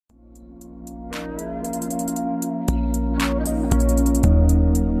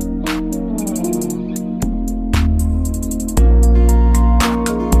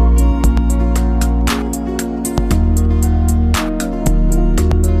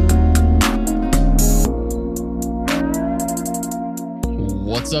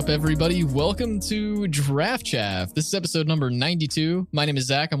What's up, everybody? Welcome to Draft Chaff. This is episode number 92. My name is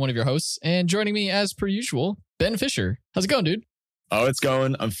Zach. I'm one of your hosts. And joining me, as per usual, Ben Fisher. How's it going, dude? Oh, it's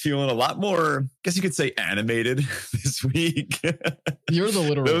going. I'm feeling a lot more, I guess you could say, animated this week. You're the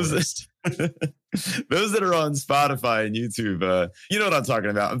literal worst. Those that are on Spotify and YouTube, you know what I'm talking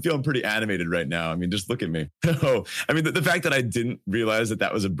about. I'm feeling pretty animated right now. I mean, just look at me. Oh, I mean, the fact that I didn't realize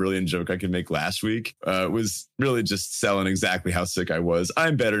that was a brilliant joke I could make last week was really just selling exactly how sick I was.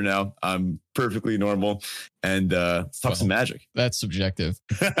 I'm better now. I'm perfectly normal. And let's talk some magic. That's subjective.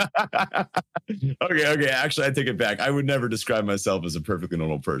 Okay. Actually, I take it back. I would never describe myself as a perfectly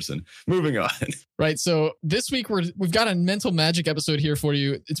normal person. Moving on. Right. So this week we've got a mental magic episode here for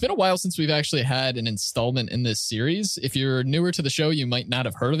you. It's been a while since we've actually had an installment in this series. If you're newer to the show, you might not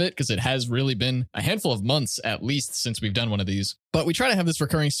have heard of it because it has really been a handful of months at least since we've done one of these. But we try to have this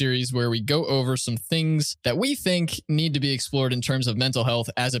recurring series where we go over some things that we think need to be explored in terms of mental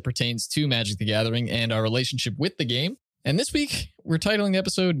health as it pertains to Magic the Gathering and our relationship with the game. And this week, we're titling the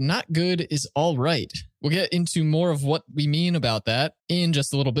episode, Not Good is All Right. We'll get into more of what we mean about that in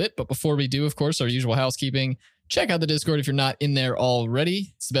just a little bit. But before we do, of course, our usual housekeeping. Check out the Discord if you're not in there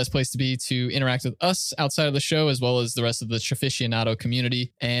already. It's the best place to be to interact with us outside of the show, as well as the rest of the Chafficionado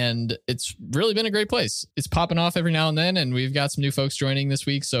community. And it's really been a great place. It's popping off every now and then, and we've got some new folks joining this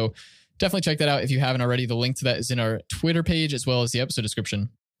week. So definitely check that out if you haven't already. The link to that is in our Twitter page, as well as the episode description.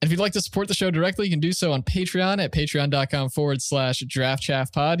 And if you'd like to support the show directly, you can do so on Patreon at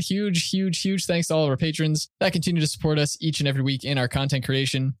patreon.com/draftchaffpod. Huge thanks to all of our patrons that continue to support us each and every week in our content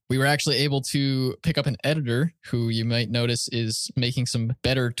creation. We were actually able to pick up an editor who you might notice is making some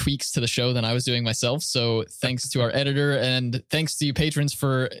better tweaks to the show than I was doing myself. So thanks to our editor and thanks to you patrons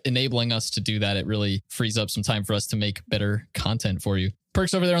for enabling us to do that. It really frees up some time for us to make better content for you.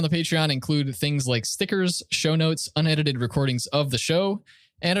 Perks over there on the Patreon include things like stickers, show notes, unedited recordings of the show,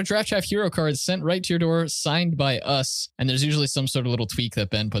 and a Draft Chaff hero card sent right to your door, signed by us. And there's usually some sort of little tweak that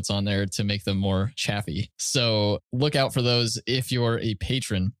Ben puts on there to make them more chaffy. So look out for those if you're a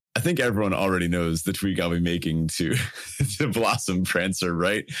patron. I think everyone already knows the tweak I'll be making to Blossom Prancer,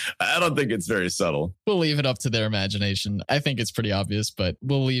 right? I don't think it's very subtle. We'll leave it up to their imagination. I think it's pretty obvious, but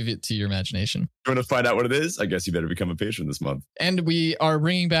we'll leave it to your imagination. If you want to find out what it is, I guess you better become a patron this month. And we are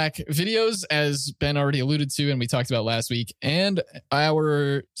bringing back videos, as Ben already alluded to and we talked about last week, and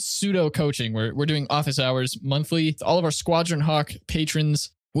our pseudo coaching. We're doing office hours monthly. All of our Squadron Hawk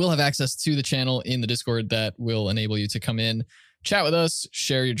patrons will have access to the channel in the Discord that will enable you to come in, chat with us,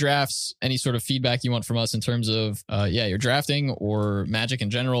 share your drafts, any sort of feedback you want from us in terms of, your drafting or Magic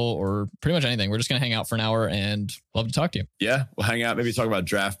in general, or pretty much anything. We're just going to hang out for an hour and love to talk to you. Yeah, we'll hang out, maybe talk about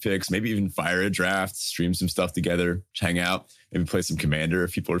draft picks, maybe even fire a draft, stream some stuff together, just hang out, maybe play some Commander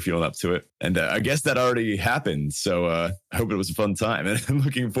if people are feeling up to it. And I guess that already happened. So I hope it was a fun time and I'm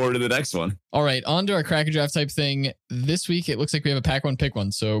looking forward to the next one. All right, on to our crack a draft type thing. This week, it looks like we have a pack one, pick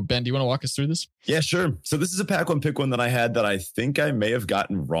one. So Ben, do you want to walk us through this? Yeah, sure. So this is a pack one, pick one that I had that I think I may have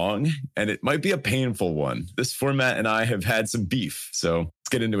gotten wrong, and it might be a painful one. This format and I have had some beef, so let's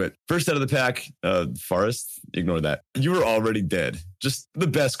get into it. First out of the pack, Forest, ignore that. You Were Already Dead. Just the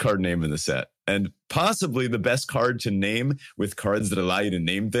best card name in the set, and possibly the best card to name with cards that allow you to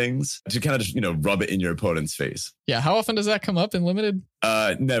name things to kind of just, rub it in your opponent's face. Yeah, how often does that come up in Limited?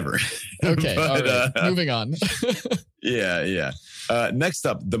 Never. Okay, all right. Moving on. Yeah. Next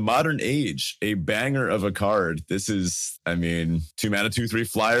up, The Modern Age, a banger of a card. This is, 2 mana, 2/3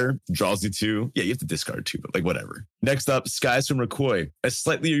 flyer, draws you 2. Yeah, you have to discard 2, but whatever. Next up, Skies from Rakoi, a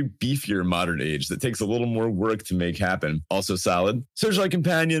slightly beefier Modern Age that takes a little more work to make happen. Also solid. Searchlight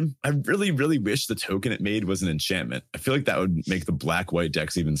Companion, I really wish the token it made was an enchantment. I feel like that would make the black-white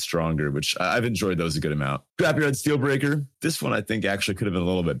decks even stronger, which I've enjoyed those a good amount. Scrapyard Steelbreaker, this one I think actually could have been a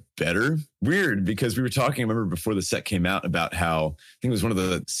little bit better. Weird, because we were talking, I remember before the set came out, about how, I think it was one of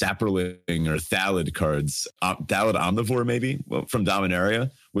the Saproling or Thallid cards, Thallid Omnivore maybe, from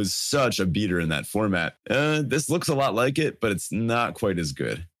Dominaria, was such a beater in that format. This looks a lot like it, but it's not quite as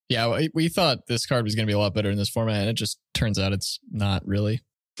good. Yeah, we thought this card was going to be a lot better in this format, and it just turns out it's not really.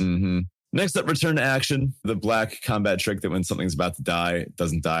 Mm-hmm. Next up, Return to Action, the black combat trick that when something's about to die, it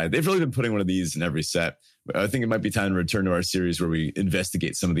doesn't die. They've really been putting one of these in every set. I think it might be time to return to our series where we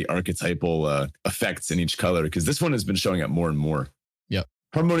investigate some of the archetypal effects in each color, because this one has been showing up more and more. Yep.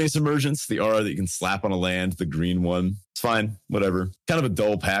 Harmonious Emergence, the aura that you can slap on a land, the green one. It's fine, whatever. Kind of a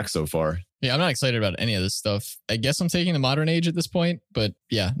dull pack so far. Yeah, I'm not excited about any of this stuff. I guess I'm taking the Modern Age at this point, but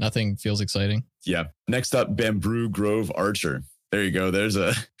yeah, nothing feels exciting. Yeah. Next up, Bamboo Grove Archer. There you go. There's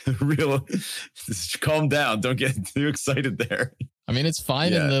a real... Calm down. Don't get too excited there. I mean, it's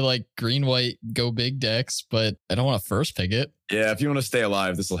fine in the like green, white, go big decks, but I don't want to first pick it. Yeah, if you want to stay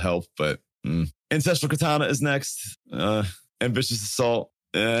alive, this will help, but Ancestral Katana is next. Ambitious Assault.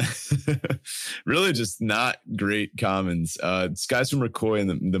 Really just not great commons. Skies from McCoy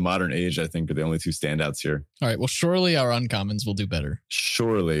and the Modern Age, I think, are the only two standouts here. All right, well, surely our uncommons will do better.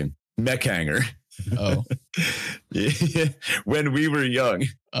 Surely. Mech Hanger. Oh. Yeah. When We Were Young.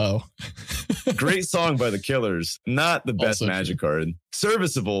 Oh. Great song by the Killers. Not the best Also Magic card.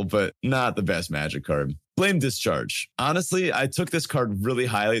 Serviceable, but not the best Magic card. Flame Discharge. Honestly, I took this card really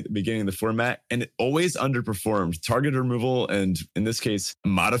highly at the beginning of the format, and it always underperformed. Target removal, and in this case,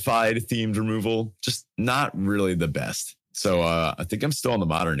 modified themed removal, just not really the best. So I think I'm still on the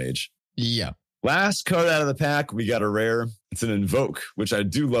Modern Age. Yeah. Last card out of the pack, we got a rare. It's an Invoke, which I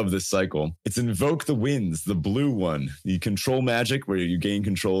do love this cycle. It's Invoke the Winds, the blue one. You control magic where you gain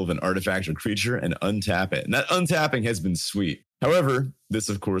control of an artifact or creature and untap it. And that untapping has been sweet. However, this,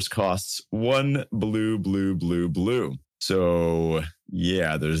 of course, costs 1 blue. So,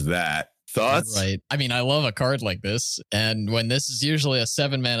 yeah, there's that. Thoughts? Right. I mean, I love a card like this. And when this is usually a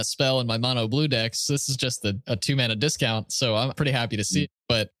 7-mana spell in my mono blue decks, this is just a 2-mana discount. So I'm pretty happy to see it.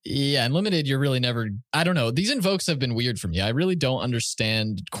 But yeah, in limited, you're really never, I don't know. These invokes have been weird for me. I really don't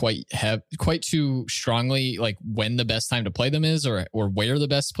understand quite too strongly like when the best time to play them is or where the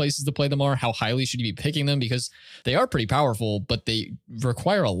best places to play them are, how highly should you be picking them, because they are pretty powerful, but they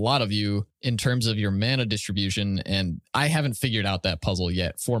require a lot of you in terms of your mana distribution. And I haven't figured out that puzzle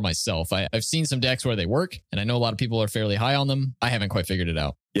yet for myself. I've seen some decks where they work, and I know a lot of people are fairly high on them. I haven't quite figured it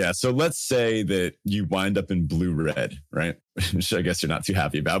out. Yeah, so let's say that you wind up in blue-red, right? Which I guess you're not too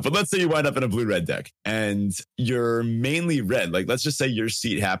happy about. But let's say you wind up in a blue-red deck and you're mainly red. Like, let's just say your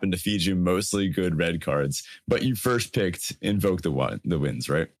seat happened to feed you mostly good red cards, but you first picked Invoke the Winds,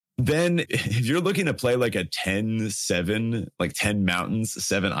 right? Then if you're looking to play like a 10-7, like 10 mountains,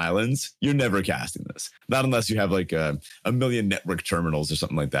 7 islands, you're never casting this. Not unless you have like a million network terminals or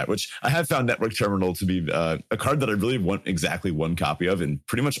something like that, which I have found network terminal to be a card that I really want exactly one copy of in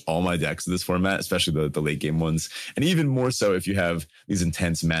pretty much all my decks of this format, especially the late game ones. And even more so if you have these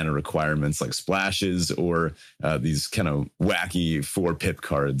intense mana requirements like splashes or these kind of wacky 4-pip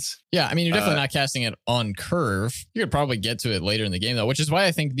cards. Yeah, I mean, you're definitely not casting it on curve. You could probably get to it later in the game, though, which is why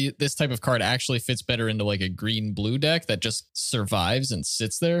I think this type of card actually fits better into like a green-blue deck that just survives and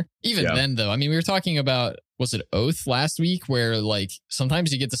sits there. Even then, though, I mean, we were talking about, was it Oath last week, where like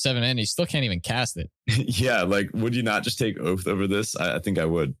sometimes you get to 7 and you still can't even cast it. Yeah, like would you not just take Oath over this? I think I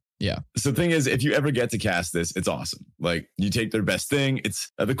would. Yeah. So the thing is, if you ever get to cast this, it's awesome. Like you take their best thing.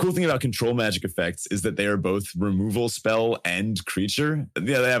 It's the cool thing about control magic effects is that they are both removal spell and creature.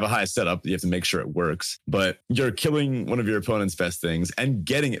 Yeah, they have a high setup. You have to make sure it works, but you're killing one of your opponent's best things and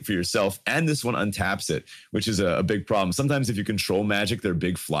getting it for yourself. And this one untaps it, which is a big problem. Sometimes if you control magic, their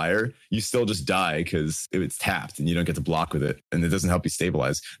big flyer, you still just die because it's tapped and you don't get to block with it. And it doesn't help you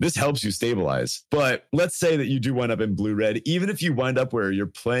stabilize. This helps you stabilize. But let's say that you do wind up in blue-red, even if you wind up where you're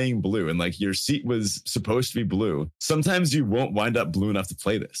playing blue and like your seat was supposed to be blue, sometimes you won't wind up blue enough to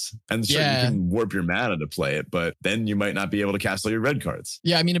play this. And sure, you can warp your mana to play it, but then you might not be able to cast all your red cards.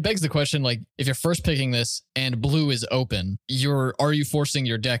 Yeah, I mean, it begs the question, like, if you're first picking this and blue is open, are you forcing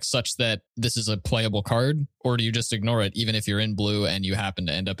your deck such that this is a playable card? Or do you just ignore it even if you're in blue and you happen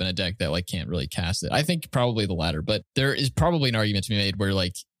to end up in a deck that like can't really cast it? I think probably the latter, but there is probably an argument to be made where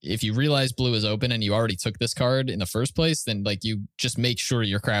like if you realize blue is open and you already took this card in the first place, then like you just make sure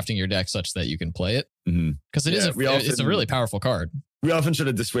you're crafting your deck such that you can play it. Because it's a really powerful card. We often try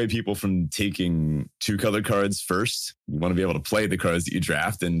to dissuade people from taking 2-color cards first. You want to be able to play the cards that you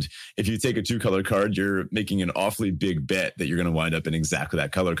draft. And if you take a 2-color card, you're making an awfully big bet that you're going to wind up in exactly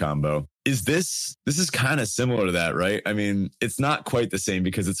that color combo. This is kind of similar to that, right? I mean, it's not quite the same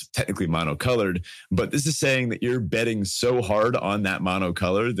because it's technically monocolored, but this is saying that you're betting so hard on that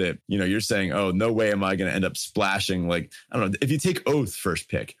monocolor that, you know, you're saying, oh, no way am I going to end up splashing. Like, I don't know, if you take Oath first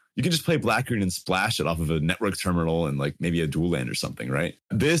pick, you can just play black green and splash it off of a network terminal and like maybe a dual land or something, right?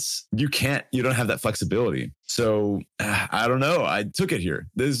 This, you don't have that flexibility. So I don't know. I took it here.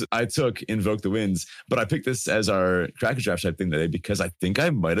 I took Invoke the Winds, but I picked this as our Cracker Draft type thing today because I think I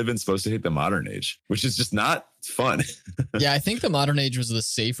might have been supposed to take the Modern Age, which is just not fun. Yeah, I think the Modern Age was the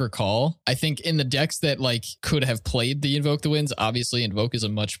safer call. I think in the decks that like could have played the Invoke the Winds, obviously Invoke is a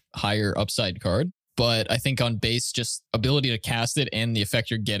much higher upside card. But I think on base, just ability to cast it and the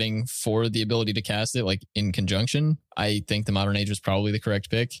effect you're getting for the ability to cast it, like in conjunction, I think the Modern Age was probably the correct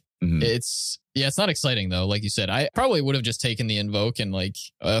pick. It's not exciting though. Like you said, I probably would have just taken the Invoke and like,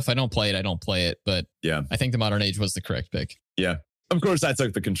 if I don't play it, I don't play it. But yeah, I think the Modern Age was the correct pick. Yeah. Of course, I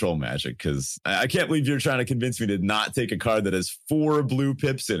took the control magic because I can't believe you're trying to convince me to not take a card that has 4 blue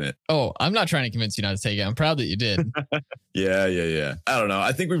pips in it. Oh, I'm not trying to convince you not to take it. I'm proud that you did. Yeah. I don't know.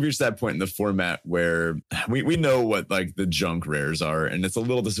 I think we've reached that point in the format where we know what like the junk rares are, and it's a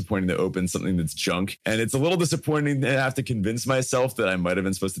little disappointing to open something that's junk, and it's a little disappointing to have to convince myself that I might have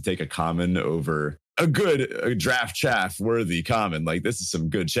been supposed to take a common over a draft chaff worthy common. Like, this is some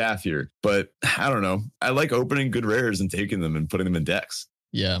good chaff here, but I don't know. I like opening good rares and taking them and putting them in decks.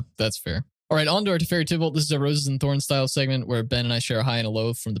 Yeah, that's fair. All right, on to our Teferi Tybalt. This is a Roses and Thorns style segment where Ben and I share a high and a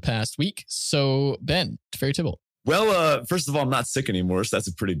low from the past week. So, Ben, Teferi Tybalt. Well, first of all, I'm not sick anymore, so that's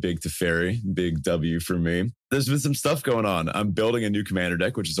a pretty big Teferi, big W for me. There's been some stuff going on. I'm building a new Commander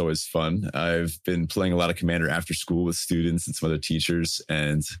deck, which is always fun. I've been playing a lot of Commander after school with students and some other teachers.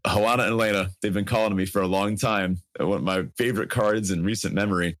 And Joanna and Elena, they've been calling me for a long time. One of my favorite cards in recent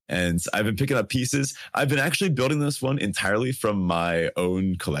memory. And I've been picking up pieces. I've been actually building this one entirely from my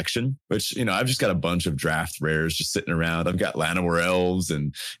own collection, which, I've just got a bunch of draft rares just sitting around. I've got Llanowar Elves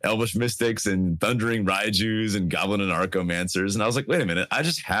and Elvish Mystics and Thundering Raijus and Goblin and Archomancers. And I was like, wait a minute, I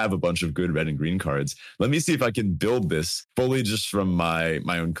just have a bunch of good red and green cards. Let me see if I can build this fully just from my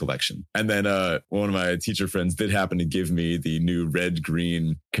own collection. And then one of my teacher friends did happen to give me the new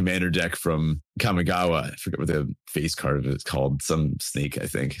red-green Commander deck from Kamigawa. I forget what the face card is called. Some snake, I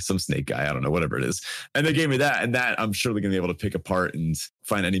think. Some snake guy. I don't know, whatever it is. And they gave me that. And that I'm surely going to be able to pick apart and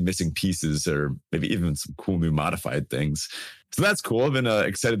find any missing pieces or maybe even some cool new modified things. So that's cool. I've been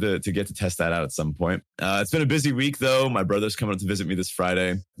excited to get to test that out at some point. It's been a busy week, though. My brother's coming up to visit me this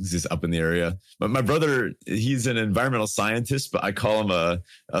Friday. He's up in the area. But my brother, he's an environmental scientist, but I call him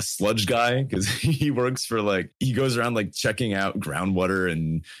a sludge guy because he works for he goes around checking out groundwater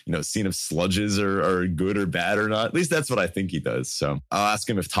and, seeing if sludges are good or bad or not. At least that's what I think he does. So I'll ask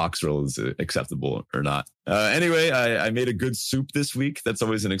him if Toxrill is acceptable or not. Anyway, I made a good soup this week. That's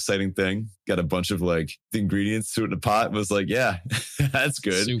always an exciting thing. Got a bunch of the ingredients to it in a pot. Was yeah, that's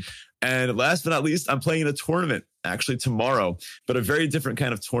good. Soup. And last but not least, I'm playing in a tournament actually tomorrow, but a very different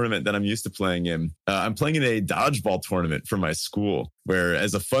kind of tournament than I'm used to playing in. I'm playing in a dodgeball tournament for my school, where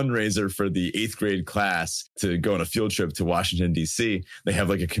as a fundraiser for the 8th grade class to go on a field trip to Washington, D.C., they have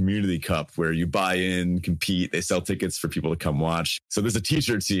a community cup where you buy in, compete. They sell tickets for people to come watch. So there's a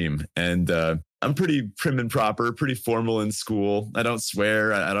teacher team, and I'm pretty prim and proper, pretty formal in school. I don't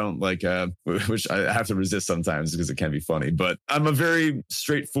swear. I don't which I have to resist sometimes because it can be funny, but I'm a very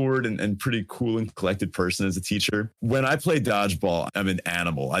straightforward and pretty cool and collected person as a teacher. When I play dodgeball, I'm an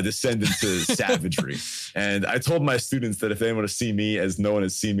animal. I descend into savagery. And I told my students that if they want to see me as no one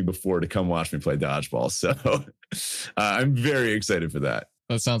has seen me before, to come watch me play dodgeball. So I'm very excited for that.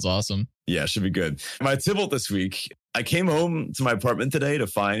 That sounds awesome. Yeah, should be good. My Tybalt this week, I came home to my apartment today to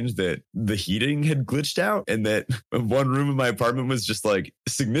find that the heating had glitched out and that one room in my apartment was just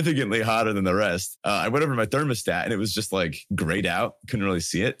significantly hotter than the rest. I went over to my thermostat and it was just grayed out. Couldn't really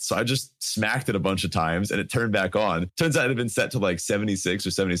see it. So I just smacked it a bunch of times and it turned back on. Turns out it had been set to 76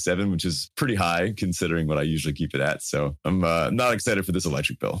 or 77, which is pretty high considering what I usually keep it at. So I'm not excited for this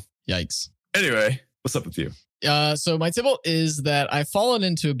electric bill. Yikes. Anyway, what's up with you? So my Tybalt is that I've fallen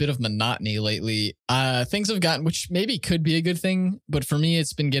into a bit of monotony lately. Things have gotten, which maybe could be a good thing, but for me,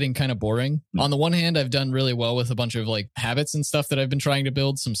 it's been getting kind of boring. On the one hand, I've done really well with a bunch of habits and stuff that I've been trying to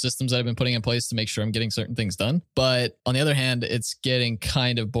build, some systems that I've been putting in place to make sure I'm getting certain things done. But on the other hand, it's getting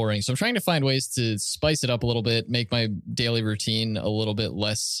kind of boring. So I'm trying to find ways to spice it up a little bit, make my daily routine a little bit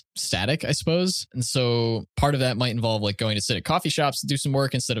less static, I suppose. And so part of that might involve going to sit at coffee shops to do some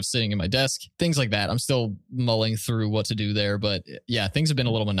work instead of sitting at my desk, things like that. I'm still mulling through what to do there, but yeah, things have been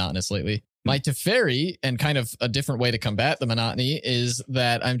a little monotonous lately. My Teferi, and kind of a different way to combat the monotony, is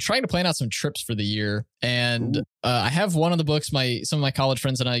that I'm trying to plan out some trips for the year. And I have one of the books. Some of my college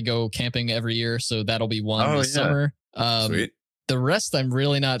friends and I go camping every year, so that'll be one this summer. Sweet. The rest I'm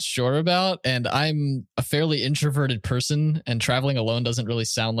really not sure about, and I'm a fairly introverted person, and traveling alone doesn't really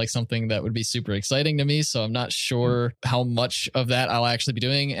sound like something that would be super exciting to me, so I'm not sure how much of that I'll actually be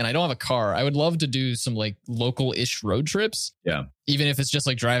doing, and I don't have a car. I would love to do some local-ish road trips. Yeah. Even if it's just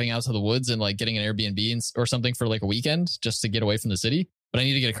driving out to the woods and getting an Airbnb or something for a weekend just to get away from the city, but I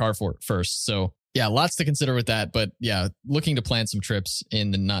need to get a car for it first, so yeah, lots to consider with that, but yeah, looking to plan some trips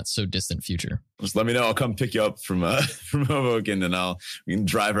in the not so distant future. Just let me know. I'll come pick you up from Hoboken, and we can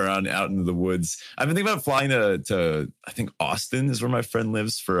drive around out into the woods. I've been thinking about flying to I think Austin is where my friend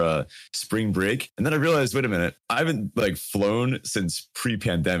lives for spring break, and then I realized, wait a minute, I haven't flown since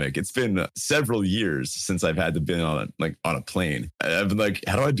pre-pandemic. It's been several years since I've had to been on a plane. I've been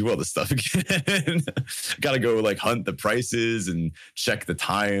how do I do all this stuff again? Got to go hunt the prices and check the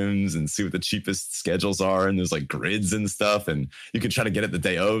times and see what the cheapest released schedules are, and there's like grids and stuff, and you can try to get it the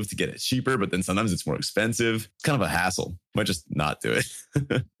day of to get it cheaper, but then sometimes it's more expensive. It's kind of a hassle. Might just not do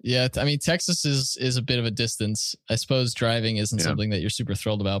it. Yeah, I mean, Texas is a bit of a distance. I suppose driving isn't something that you're super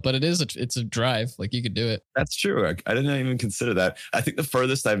thrilled about, but it's a drive. Like, you could do it. That's true. I didn't even consider that. I think the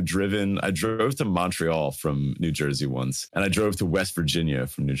furthest I've driven, I drove to Montreal from New Jersey once, and I drove to West Virginia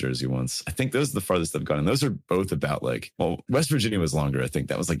from New Jersey once. I think those are the farthest I've gone. And those are both about West Virginia was longer. I think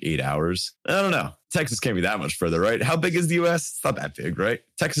that was like 8 hours. I don't know. Texas can't be that much further, right? How big is the US? It's not that big, right?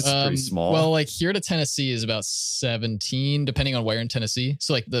 Texas is pretty small. Well, like here to Tennessee is about 17, depending on where in Tennessee.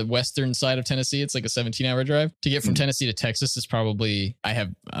 So like the western side of Tennessee, it's like a 17-hour drive. To get from Tennessee to Texas is probably,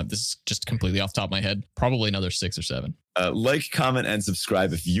 this is just completely off the top of my head, probably another 6 or 7. Like, comment, and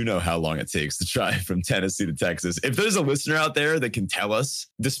subscribe if you know how long it takes to drive from Tennessee to Texas. If there's a listener out there that can tell us,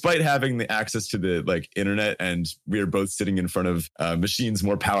 despite having the access to the internet, and we are both sitting in front of machines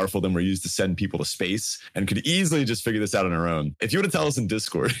more powerful than we're used to send people to space, and could easily just figure this out on our own. If you want to tell us in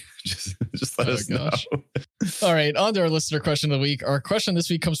Discord, just let us know. All right, on to our listener question of the week. Our question this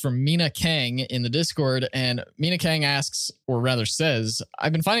week comes from Mina Kang in the Discord, and Mina Kang asks, or rather says,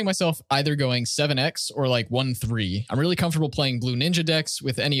 I've been finding myself either going 7X or like 1-3. I'm really comfortable playing blue ninja decks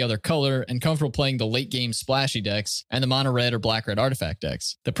with any other color, and comfortable playing the late game splashy decks and the mono red or black red artifact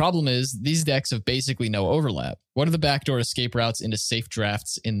decks. The problem is these decks have basically no overlap. What are the backdoor escape routes into safe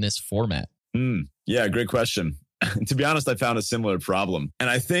drafts in this format? Yeah, great question. To be honest, I found a similar problem. And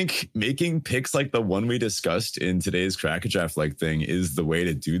I think making picks like the one we discussed in today's Crack a Draft thing is the way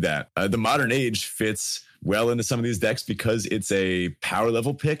to do that. The Modern Age fits well into some of these decks because it's a power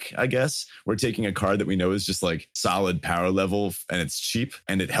level pick, I guess. We're taking a card that we know is just like solid power level, and it's cheap,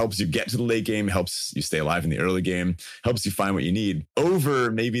 and it helps you get to the late game, helps you stay alive in the early game, helps you find what you need,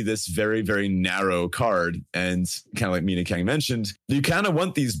 over maybe this very, very narrow card. And kind of like Mina Kang mentioned, you kind of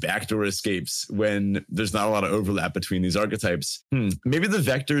want these backdoor escapes when there's not a lot of overlap between these archetypes. Maybe the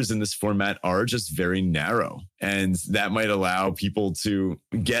vectors in this format are just very narrow, and that might allow people to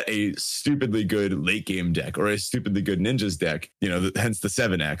get a stupidly good late game deck or a stupidly good ninjas deck, hence the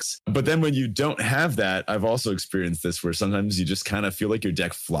 7X. But then when you don't have that, I've also experienced this where sometimes you just kind of feel like your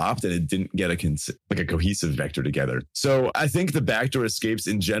deck flopped and it didn't get a cohesive vector together. So I think the backdoor escapes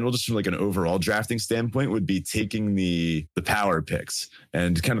in general, just from like an overall drafting standpoint, would be taking the power picks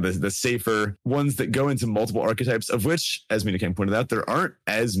and kind of the safer ones that go into multiple archetypes, of which, as Mina Kang pointed out, there aren't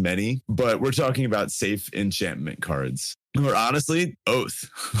as many, but we're talking about safe enchantment cards. Or honestly, Oath.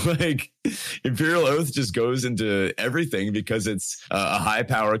 Like, Imperial Oath just goes into everything because it's a high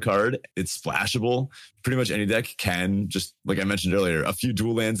power card. It's splashable. Pretty much any deck can, just like I mentioned earlier, a few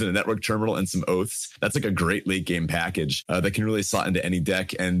dual lands and a network terminal and some Oaths. That's like a great late game package that can really slot into any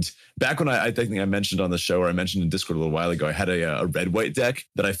deck. And back when I think I mentioned on the show, or I mentioned in Discord a little while ago, I had a red-white deck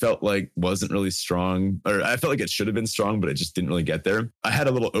that I felt like wasn't really strong, or I felt like it should have been strong, but it just didn't really get there. I had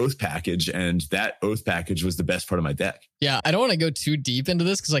a little Oath package, and that Oath package was the best part of my deck. Yeah, I don't want to go too deep into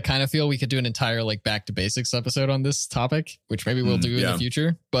this because I kind of feel we could do an entire back to basics episode on this topic, which maybe we'll do in the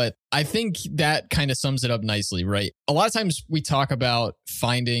future. But I think that kind of sums it up nicely, right? A lot of times we talk about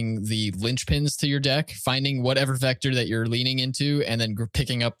finding the linchpins to your deck, finding whatever vector that you're leaning into, and then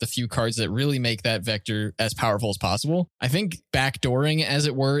picking up the few cards that really make that vector as powerful as possible. I think backdooring, as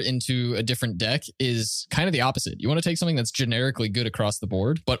it were, into a different deck is kind of the opposite. You want to take something that's generically good across the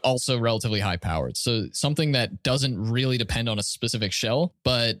board, but also relatively high powered. So something that doesn't really depend on a specific shell,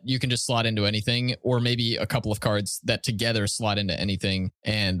 but you can just slot into anything, or maybe a couple of cards that together slot into anything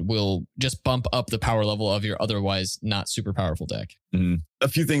and will just bump up the power level of your otherwise not super powerful deck. A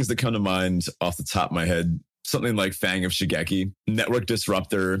few things that come to mind off the top of my head. Something like Fang of Shigeki, Network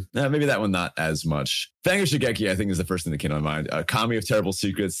Disruptor. Maybe that one not as much. Fang of Shigeki, I think, is the first thing that came to my mind. Kami of Terrible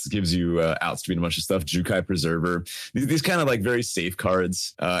Secrets gives you outspeed a bunch of stuff. Jukai Preserver. These kind of very safe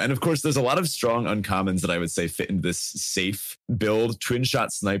cards. And of course, there's a lot of strong uncommons that I would say fit into this safe build. Twin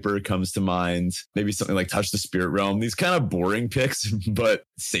Shot Sniper comes to mind. Maybe something like Touch the Spirit Realm. These kind of boring picks, but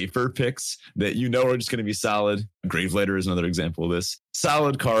safer picks that are just going to be solid. Gravelighter is another example of this.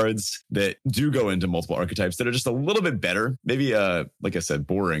 Solid cards that do go into multiple archetypes that are just a little bit better. Maybe, like I said,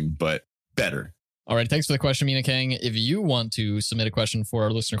 boring, but better. All right. Thanks for the question, Mina Kang. If you want to submit a question for our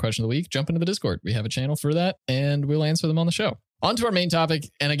listener question of the week, jump into the Discord. We have a channel for that, and we'll answer them on the show. On to our main topic.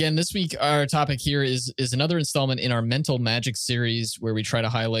 And again, this week, our topic here is another installment in our Mental Magic series, where we try to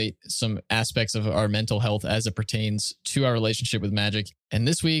highlight some aspects of our mental health as it pertains to our relationship with magic. And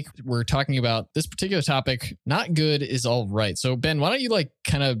this week, we're talking about this particular topic. Not good is all right. So, Ben, why don't you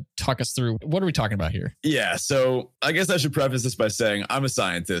kind of talk us through what are we talking about here? Yeah. So I guess I should preface this by saying I'm a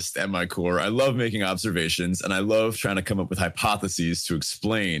scientist at my core. I love making observations and I love trying to come up with hypotheses to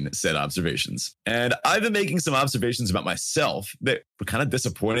explain said observations. And I've been making some observations about myself that were kind of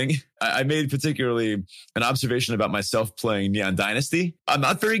disappointing. I made particularly an observation about myself playing Neon Dynasty. I'm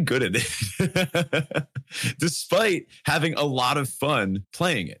not very good at it, despite having a lot of fun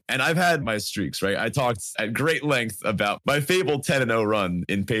playing it. And I've had my streaks, right? I talked at great length about my fabled 10-0 run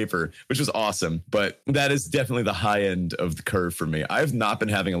in paper, which was awesome. But that is definitely the high end of the curve for me. I've not been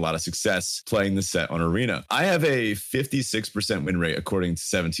having a lot of success playing the set on Arena. I have a 56% win rate according to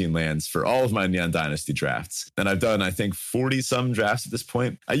 17 lands for all of my Neon Dynasty drafts. And I've done, I think, 40 some drafts at this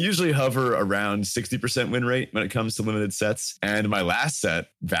point. I usually hover around 60% win rate when it comes to limited sets. And my last set,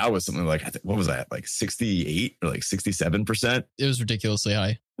 Val, was something like, what was that? Like 68 or like 67%? It was ridiculously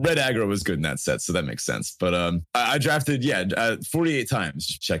high. Red aggro was good in that set, so that makes sense. But I drafted, 48 times,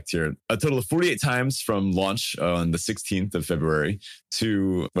 checked here. A total of 48 times from launch on the 16th of February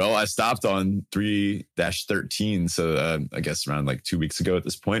to, well, I stopped on 3-13. So I guess around like 2 weeks ago at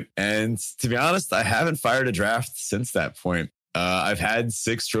this point. And to be honest, I haven't fired a draft since that point. I've had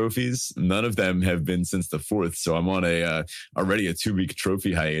 6 trophies. None of them have been since the 4th. So I'm on already a 2-week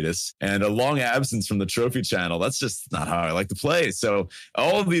trophy hiatus and a long absence from the trophy channel. That's just not how I like to play. So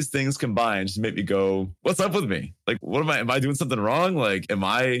all of these things combined just make me go, what's up with me? Like, am I doing something wrong? Like, am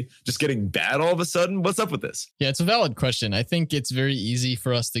I just getting bad all of a sudden? What's up with this? Yeah, it's a valid question. I think it's very easy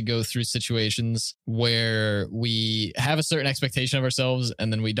for us to go through situations where we have a certain expectation of ourselves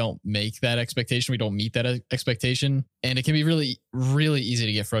and then we don't make that expectation. We don't meet that expectation. And it can be really easy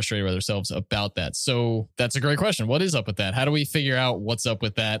to get frustrated with ourselves about that. So that's a great question. What is up with that? How do we figure out what's up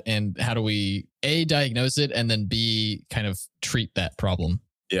with that? And how do we A, diagnose it, and then B, kind of treat that problem?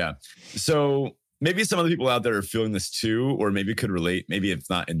 Yeah. So maybe some other people out there are feeling this too, or maybe could relate. Maybe if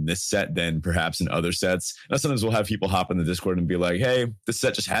not in this set, then perhaps in other sets. Now, sometimes we'll have people hop in the Discord and be like, hey, this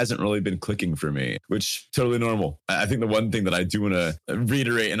set just hasn't really been clicking for me, which totally normal. I think the one thing that I do want to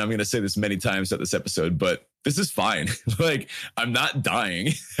reiterate, and I'm going to say this many times at this episode, but this is fine. Like, I'm not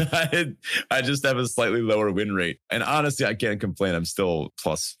dying. I just have a slightly lower win rate. And honestly, I can't complain. I'm still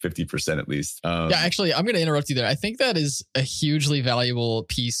plus 50% at least. Yeah, actually, I'm going to interrupt you there. I think that is a hugely valuable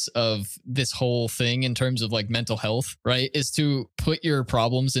piece of this whole thing in terms of like mental health, right? Is to put your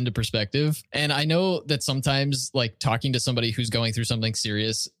problems into perspective. And I know that sometimes like talking to somebody who's going through something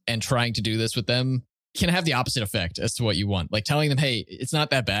serious and trying to do this with them can have the opposite effect as to what you want. Like telling them, hey, it's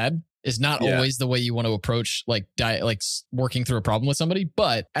not that bad is not always the way you want to approach like working through a problem with somebody.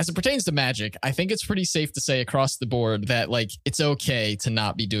 But as it pertains to Magic, I think it's pretty safe to say across the board that like it's okay to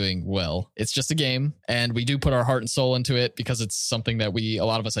not be doing well. It's just a game and we do put our heart and soul into it because it's something that a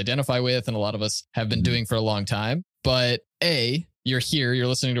lot of us identify with and a lot of us have been doing for a long time. But A, you're here, you're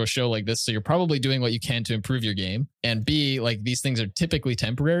listening to a show like this, so you're probably doing what you can to improve your game. And B, like these things are typically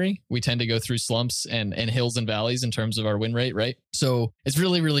temporary. We tend to go through slumps and hills and valleys in terms of our win rate, right? So it's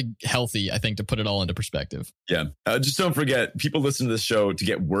really healthy, I think, to put it all into perspective. Yeah. Just don't forget, people listen to this show to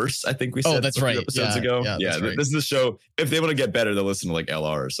get worse, I think we said that's right. episodes ago. Yeah, right. This is the show. If they want to get better, they'll listen to like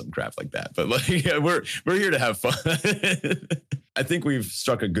LR or some crap like that. But like, we're here to have fun. I think we've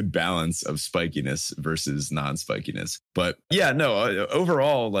struck a good balance of spikiness versus non-spikiness. But yeah, no,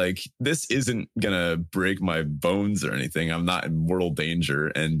 overall, like this isn't going to break my bones or anything. I'm not in mortal danger.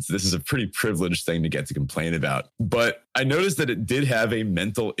 And this is a pretty privileged thing to get to complain about. But I noticed that it did have a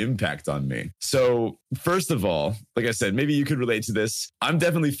mental impact on me. So first of all, like I said, maybe you could relate to this. I'm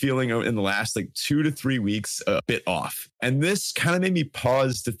definitely feeling in the last like 2 to 3 weeks a bit off. And this kind of made me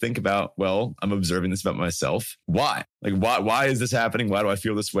pause to think about, well, I'm observing this about myself. Why? Like, why is this happening? Why do I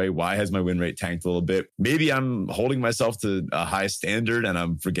feel this way? Why has my win rate tanked a little bit? Maybe I'm holding myself to a high standard and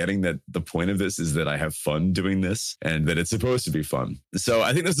I'm forgetting that the point of this is that I have fun doing this and that it's supposed to be fun. So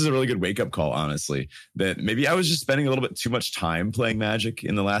I think this is a really good wake up call, honestly, that maybe I was just spending a little bit too much time playing Magic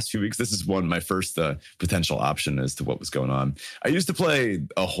in the last few weeks. This is my first potential option as to what was going on. I used to play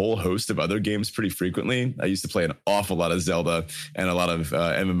a whole host of other games pretty frequently. I used to play an awful lot of Zelda and a lot of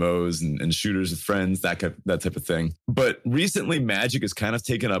MMOs and shooters with friends, that type of thing. But recently, Magic has kind of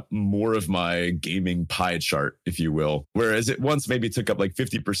taken up more of my gaming pie chart, if you will. Whereas it once maybe took up like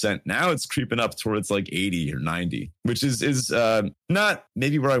 50%. Now it's creeping up towards like 80 or 90, which is not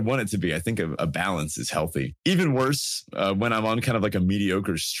maybe where I want it to be. I think a balance is healthy. Even worse, when I'm on kind of like a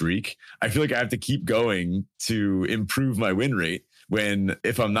mediocre streak, I feel like I have to keep going to improve my win rate. when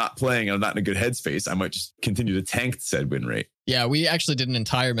if I'm not playing, I'm not in a good headspace, I might just continue to tank said win rate. Yeah, we actually did an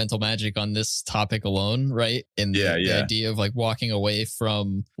entire mental magic on this topic alone, right? In the idea of like walking away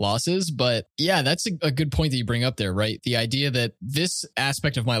from losses. But yeah, that's a good point that you bring up there, right? The idea that this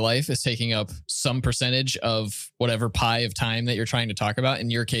aspect of my life is taking up some percentage of whatever pie of time that you're trying to talk about. In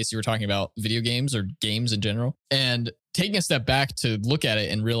your case, you were talking about video games or games in general. And taking a step back to look at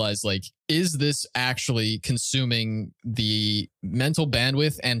it and realize, like, is this actually consuming the mental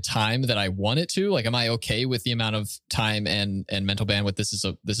bandwidth and time that I want it to? Like, am I okay with the amount of time and mental bandwidth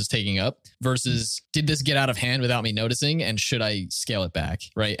this is taking up? Versus, did this get out of hand without me noticing? And should I scale it back?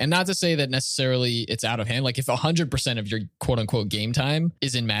 Right. And not to say that necessarily it's out of hand. Like, if 100% of your quote unquote game time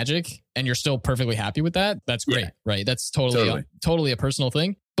is in Magic and you're still perfectly happy with that, that's great. Right. That's totally a personal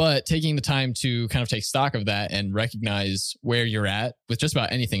thing. But taking the time to kind of take stock of that and recognize where you're at with just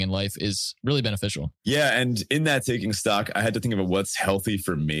about anything in life is really beneficial. Yeah. And in that taking stock, I had to think about what's healthy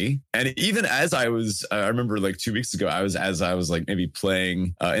for me. And even as I remember like 2 weeks ago, I was like maybe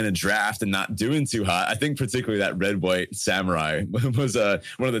playing in a draft and not doing too hot. I think particularly that red-white samurai was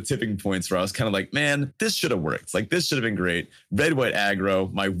one of the tipping points where I was kind of like, man, this should have worked. Like, this should have been great. Red-white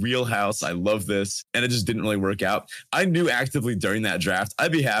aggro, my wheelhouse. I love this. And it just didn't really work out. I knew actively during that draft,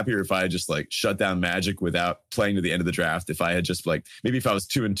 I'd be happier if I had just like shut down Magic without playing to the end of the draft. If I had just like, maybe if I was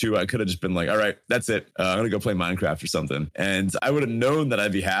 2-2, I could have just been like, all right, that's it. I'm going to go play Minecraft or something. And I would have known that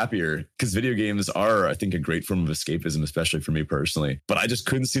I'd be happier, because video games are, I think, a great form of escapism, especially for me personally. But I just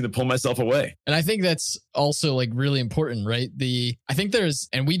couldn't seem to pull myself away. And I think that's also like really important, right? I think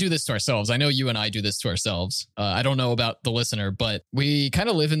and we do this to ourselves. I know you and I do this to ourselves. I don't know about the listener, but we kind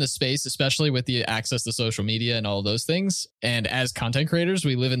of live in this space, especially with the access to social media and all of those things. And as content creators,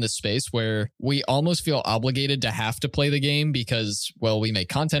 we live in this space where we almost feel obligated to have to play the game because, well, we make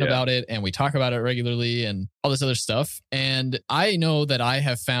content about it and we talk about it regularly and all this other stuff. And I know that I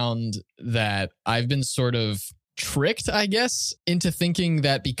have found that I've been sort of tricked, I guess, into thinking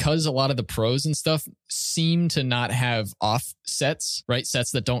that because a lot of the pros and stuff seem to not have offsets, right?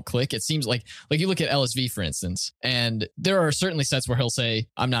 Sets that don't click. It seems like you look at LSV, for instance, and there are certainly sets where he'll say,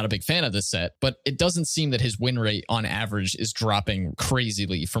 I'm not a big fan of this set, but it doesn't seem that his win rate on average is dropping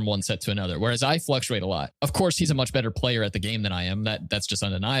crazily from one set to another, whereas I fluctuate a lot. Of course, he's a much better player at the game than I am. That's just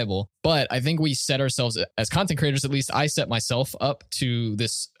undeniable. But I think we set ourselves, as content creators, at least I set myself up to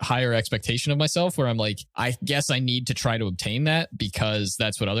this higher expectation of myself where I'm like, I guess I need to try to obtain that because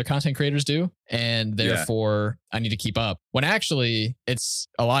that's what other content creators do. And therefore I need to keep up. When actually it's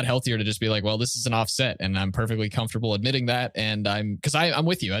a lot healthier to just be like, well, this is an offset and I'm perfectly comfortable admitting that. And I'm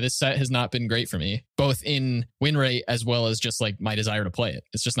with you. This set has not been great for me, both in win rate as well as just like my desire to play it.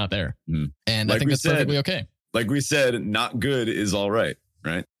 It's just not there. And like I think that's perfectly okay. Like we said, not good is all right.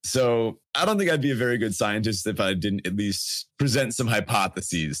 Right. So I don't think I'd be a very good scientist if I didn't at least present some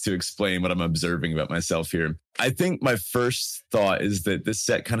hypotheses to explain what I'm observing about myself here. I think my first thought is that this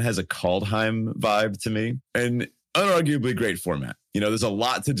set kind of has a Kaldheim vibe to me, and unarguably great format. You know, there's a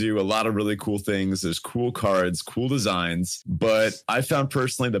lot to do, a lot of really cool things. There's cool cards, cool designs, but I found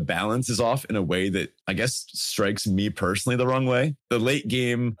personally the balance is off in a way that I guess strikes me personally the wrong way. The late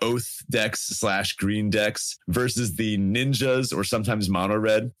game Oath decks / green decks versus the ninjas or sometimes mono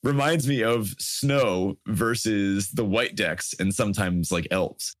red reminds me of Snow versus the white decks and sometimes like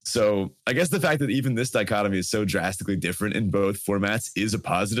elves. So I guess the fact that even this dichotomy is so drastically different in both formats is a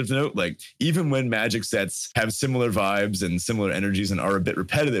positive note. Like, even when Magic sets have similar vibes and similar energies and are a bit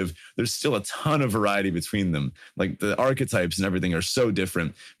repetitive, there's still a ton of variety between them. Like, the archetypes and everything are so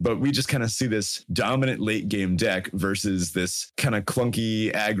different, but we just kind of see this dominant late game deck versus this kind of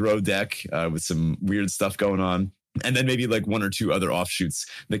clunky aggro deck with some weird stuff going on. And then maybe like one or two other offshoots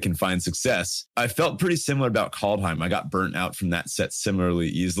that can find success. I felt pretty similar about Kaldheim. I got burnt out from that set similarly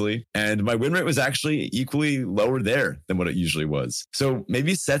easily. And my win rate was actually equally lower there than what it usually was. So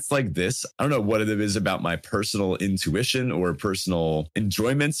maybe sets like this, I don't know what it is about my personal intuition or personal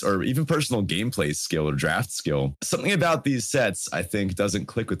enjoyments or even personal gameplay skill or draft skill. Something about these sets, I think, doesn't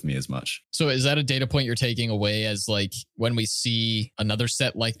click with me as much. So is that a data point you're taking away as like when we see another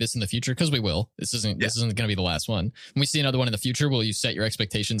set like this in the future? Because we will. This isn't going to be the last one. When we see another one in the future, will you set your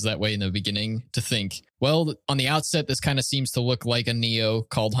expectations that way in the beginning to think, well, on the outset, this kind of seems to look like a Neo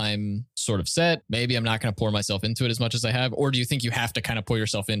Kaldheim sort of set. Maybe I'm not going to pour myself into it as much as I have. Or do you think you have to kind of pour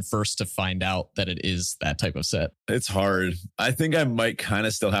yourself in first to find out that it is that type of set? It's hard. I think I might kind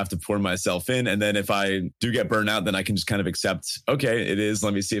of still have to pour myself in. And then if I do get burnt out, then I can just kind of accept, okay, it is.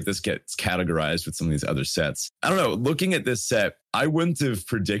 Let me see if this gets categorized with some of these other sets. I don't know. Looking at this set, I wouldn't have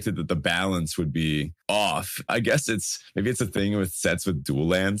predicted that the balance would be off. I guess maybe it's a thing with sets with dual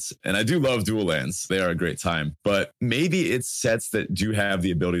lands. And I do love dual lands. They are a great time. But maybe it's sets that do have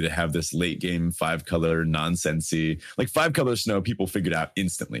the ability to have this late game 5-color nonsensey. Like 5-color snow, people figured out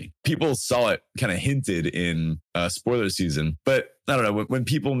instantly. People saw it kind of hinted in spoiler season. But I don't know, when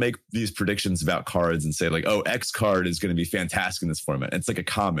people make these predictions about cards and say like, oh, X card is going to be fantastic in this format. It's like a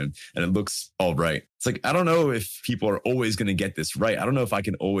common and it looks all right. It's like, I don't know if people are always going to get this right. I don't know if I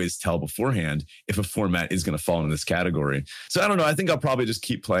can always tell beforehand if a format is going to fall in this category. So I don't know. I think I'll probably just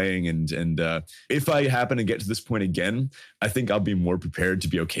keep playing. And if I happen to get to this point again, I think I'll be more prepared to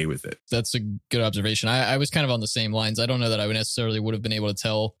be okay with it. That's a good observation. I was kind of on the same lines. I don't know that I would have been able to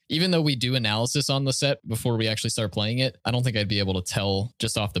tell, even though we do analysis on the set before we actually start playing it. I don't think I'd be able to tell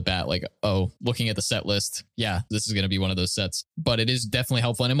just off the bat, like, oh, looking at the set list, yeah, this is going to be one of those sets. But it is definitely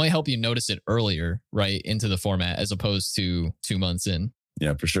helpful, and it might help you notice it earlier, right, into the format as opposed to 2 months in.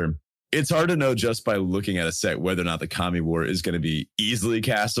 Yeah, for sure. It's hard to know just by looking at a set whether or not the Kami War is going to be easily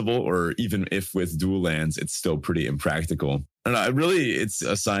castable, or even if with dual lands, it's still pretty impractical. I don't know, it's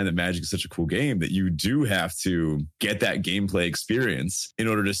a sign that Magic is such a cool game that you do have to get that gameplay experience in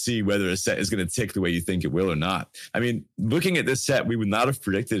order to see whether a set is going to tick the way you think it will or not. I mean, looking at this set, we would not have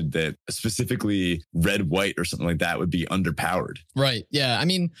predicted that specifically red-white or something like that would be underpowered. Right. Yeah. I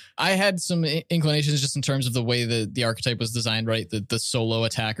mean, I had some inclinations just in terms of the way the archetype was designed, right? The solo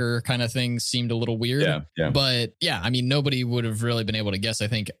attacker kind of thing seemed a little weird. Yeah. But yeah, I mean, nobody would have really been able to guess, I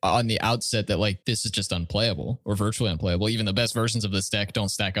think, on the outset that like this is just unplayable or virtually unplayable. Even the best versions of this deck don't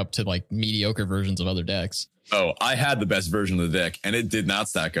stack up to like mediocre versions of other decks. Oh, I had the best version of the deck, and it did not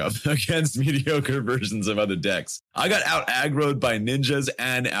stack up against mediocre versions of other decks. I got out aggroed by ninjas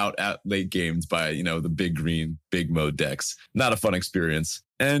and out late gamed by, the big green, big mode decks. Not a fun experience.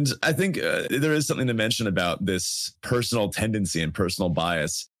 And I think there is something to mention about this personal tendency and personal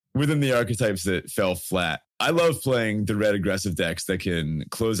bias within the archetypes that fell flat. I love playing the red aggressive decks that can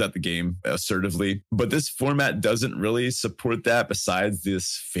close out the game assertively, but this format doesn't really support that besides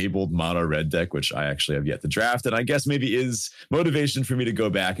this fabled mono red deck, which I actually have yet to draft. And I guess maybe is motivation for me to go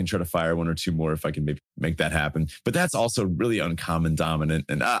back and try to fire 1 or 2 more if I can maybe make that happen. But that's also really uncommon dominant.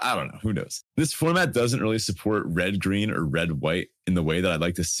 And I don't know, who knows? This format doesn't really support red, green or red, white in the way that I'd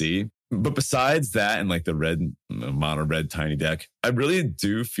like to see. But besides that and like the red, mono red tiny deck, I really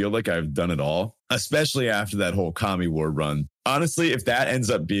do feel like I've done it all, especially after that whole Kami War run. Honestly, if that ends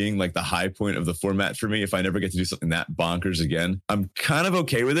up being like the high point of the format for me, if I never get to do something that bonkers again, I'm kind of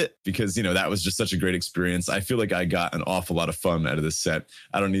okay with it because, that was just such a great experience. I feel like I got an awful lot of fun out of this set.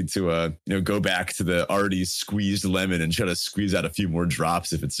 I don't need to, go back to the already squeezed lemon and try to squeeze out a few more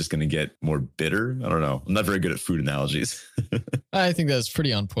drops if it's just going to get more bitter. I don't know. I'm not very good at food analogies. I think that's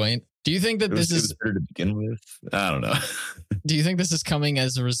pretty on point. Do you think that this is better to begin with? I don't know. Do you think this is coming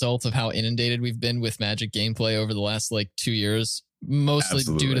as a result of how inundated we've been with Magic gameplay over the last 2 years? Mostly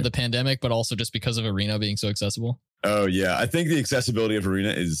Absolutely. Due to the pandemic, but also just because of Arena being so accessible? Oh, yeah. I think the accessibility of Arena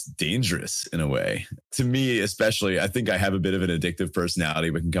is dangerous in a way. To me, especially, I think I have a bit of an addictive personality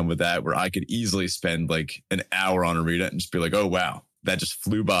that can come with that, where I could easily spend an hour on Arena and just be like, oh, wow. That just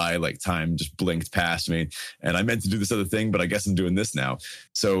flew by, time just blinked past me. And I meant to do this other thing, but I guess I'm doing this now.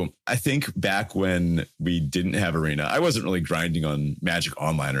 So I think back when we didn't have Arena, I wasn't really grinding on Magic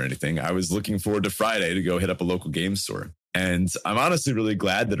Online or anything. I was looking forward to Friday to go hit up a local game store. And I'm honestly really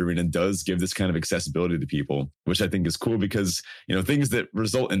glad that Arena does give this kind of accessibility to people, which I think is cool because, things that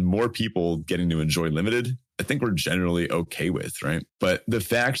result in more people getting to enjoy Limited, I think we're generally okay with, right? But the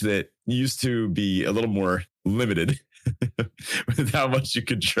fact that you used to be a little more limited with how much you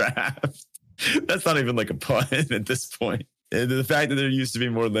could draft. That's not even a pun at this point. And the fact that there used to be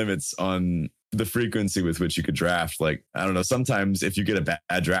more limits on the frequency with which you could draft. I don't know, sometimes if you get a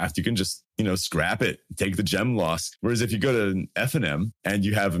bad draft, you can just, scrap it, take the gem loss. Whereas if you go to F&M and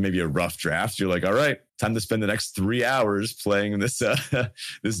you have maybe a rough draft, you're like, all right, time to spend the next 3 hours playing this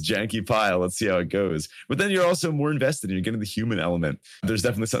this janky pile. Let's see how it goes. But then you're also more invested and you're getting the human element. There's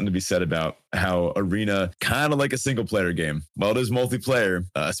definitely something to be said about how Arena, kind of like a single player game, while it is multiplayer,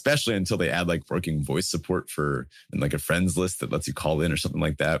 especially until they add working voice support and a friends list that lets you call in or something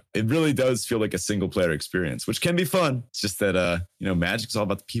like that. It really does feel like a single player experience, which can be fun. It's just that, Magic's all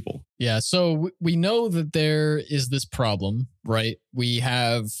about the people. Yeah. So we know that there is this problem, right? We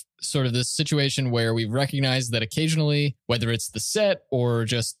have sort of this situation where we recognize that occasionally, whether it's the set or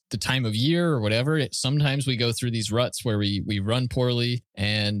just the time of year or whatever, sometimes we go through these ruts where we run poorly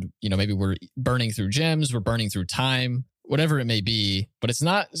and, maybe we're burning through gems, we're burning through time. whatever it may be, but it's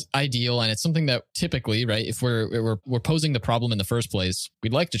not ideal. And it's something that typically, right, if we're posing the problem in the first place,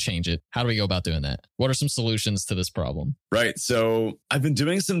 we'd like to change it. How do we go about doing that? What are some solutions to this problem? Right. So I've been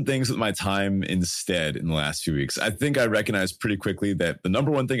doing some things with my time instead in the last few weeks. I think I recognized pretty quickly that the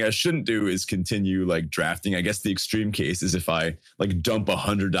number one thing I shouldn't do is continue like drafting. I guess the extreme case is if I like dump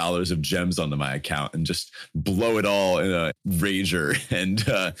 $100 of gems onto my account and just blow it all in a rager and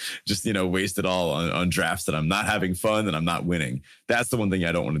just, waste it all on drafts that I'm not having fun and I'm not winning. That's the one thing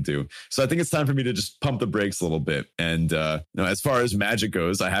I don't want to do. So I think it's time for me to just pump the brakes a little bit. And as far as Magic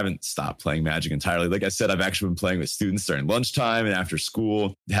goes, I haven't stopped playing Magic entirely. Like I said, I've actually been playing with students during lunchtime and after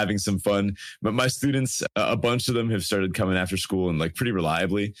school, having some fun. But my students, a bunch of them have started coming after school and like pretty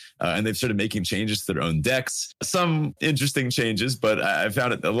reliably. And they've started making changes to their own decks. Some interesting changes, but I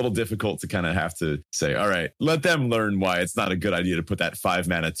found it a little difficult to kind of have to say, all right, let them learn why it's not a good idea to put that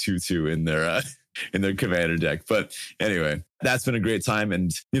 5-mana 2/2 in their commander deck. But anyway, that's been a great time.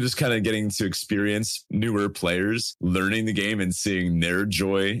 And you're just kind of getting to experience newer players, learning the game and seeing their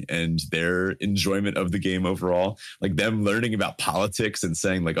joy and their enjoyment of the game overall. Like them learning about politics and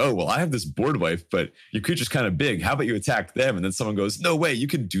saying like, oh, well, I have this board wife, but your creature's kind of big. How about you attack them? And then someone goes, no way, you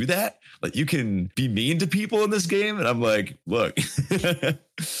can do that? Like you can be mean to people in this game? And I'm like, look,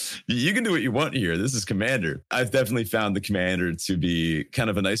 you can do what you want here. This is Commander. I've definitely found the Commander to be kind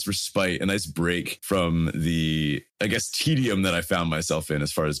of a nice respite, a nice break from the, I guess, tedium that I found myself in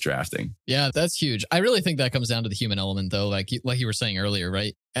as far as drafting. Yeah, that's huge. I really think that comes down to the human element, though, like you were saying earlier,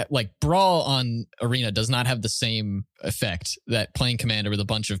 right? Like Brawl on Arena does not have the same effect that playing Commander with a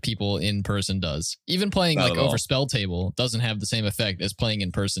bunch of people in person does. Even playing like over Spell Table doesn't have the same effect as playing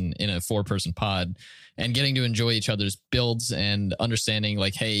in person in a 4-person pod and getting to enjoy each other's builds and understanding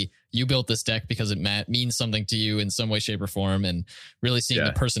like, hey, you built this deck because it means something to you in some way, shape, or form, and really seeing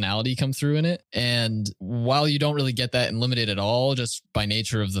the personality come through in it. And while you don't really get that in Limited at all, just by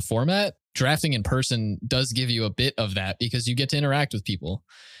nature of the format, drafting in person does give you a bit of that because you get to interact with people.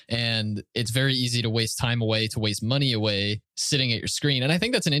 And it's very easy to waste time away, to waste money away sitting at your screen. And I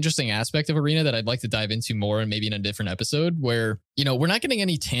think that's an interesting aspect of Arena that I'd like to dive into more and maybe in a different episode where, we're not getting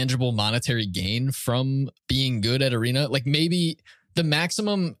any tangible monetary gain from being good at Arena. Like maybe the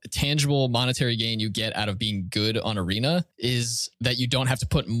maximum tangible monetary gain you get out of being good on Arena is that you don't have to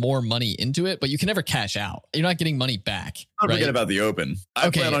put more money into it, but you can never cash out. You're not getting money back. Don't forget about the Open. I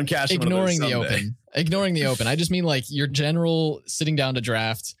plan on cashing ignoring the Open. Ignoring the Open. I just mean like your general sitting down to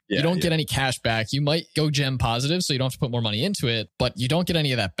draft. You don't get any cash back. You might go gem positive, so you don't have to put more money into it, but you don't get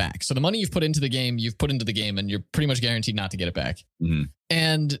any of that back. So the money you've put into the game, and you're pretty much guaranteed not to get it back. Mm-hmm.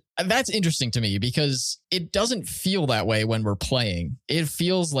 And that's interesting to me because it doesn't feel that way when we're playing. It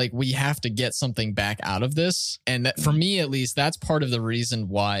feels like we have to get something back out of this. And that, for me, at least, that's part of the reason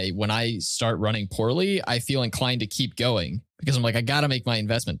why when I start running poorly, I feel inclined to keep going because I'm like, I got to make my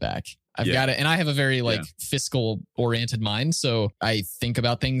investment back. I've got it. And I have a very fiscal oriented mind. So I think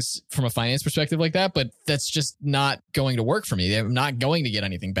about things from a finance perspective like that, but that's just not going to work for me. I'm not going to get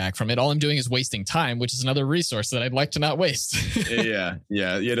anything back from it. All I'm doing is wasting time, which is another resource that I'd like to not waste. Yeah.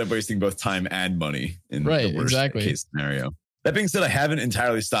 You end up wasting both time and money in the worst case scenario. That being said, I haven't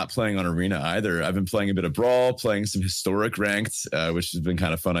entirely stopped playing on Arena either. I've been playing a bit of Brawl, playing some Historic Ranked, which has been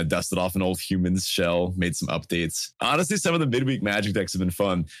kind of fun. I dusted off an old Humans shell, made some updates. Honestly, some of the midweek Magic decks have been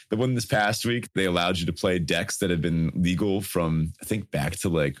fun. The one this past week, they allowed you to play decks that had been legal from, I think, back to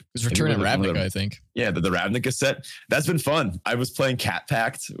like... It was Return of Ravnica, I think. Yeah, the Ravnica set. That's been fun. I was playing Cat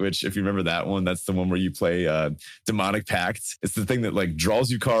Pact, which, if you remember that one, that's the one where you play Demonic Pact. It's the thing that like draws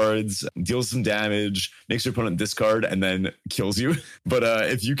you cards, deals some damage, makes your opponent discard, and then kills you. But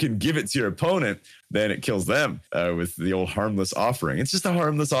if you can give it to your opponent, then it kills them with the old Harmless Offering. It's just a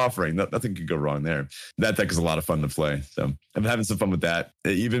harmless offering. Nothing could go wrong there. That deck is a lot of fun to play. So I've been having some fun with that.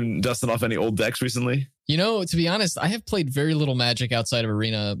 Even dusting off any old decks recently? To be honest, I have played very little Magic outside of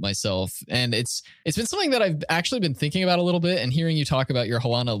Arena myself. And it's been something that I've actually been thinking about a little bit. And hearing you talk about your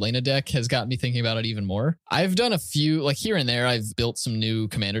Helana Lena deck has got me thinking about it even more. I've done a few, like here and there, I've built some new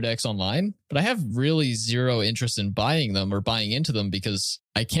Commander decks online, but I have really zero interest in buying them or buying into them because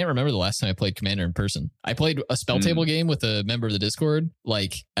I can't remember the last time I played Commander in person. I played a Spell Table game with a member of the Discord,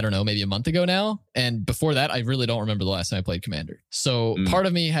 like, I don't know, maybe a month ago now. And before that, I really don't remember the last time I played Commander. So part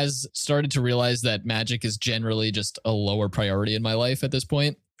of me has started to realize that Magic is generally just a lower priority in my life at this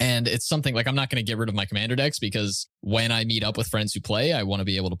point. And it's something like I'm not going to get rid of my Commander decks because when I meet up with friends who play, I want to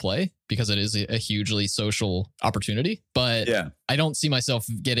be able to play because it is a hugely social opportunity. But Yeah. I don't see myself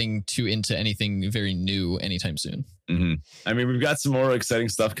getting too into anything very new anytime soon. Mm-hmm. I mean, we've got some more exciting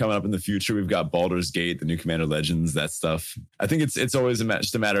stuff coming up in the future. We've got Baldur's Gate, the new Commander Legends, that stuff. I think it's always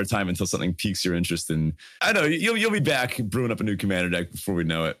just a matter of time until something piques your interest. And I know you'll be back brewing up a new Commander deck before we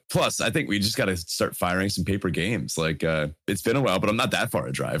know it. Plus, I think we just got to start firing some paper games. Like it's been a while, but I'm not that far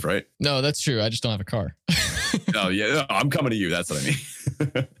a drive, right? No, that's true. I just don't have a car. Oh yeah, no, I'm coming to you. That's what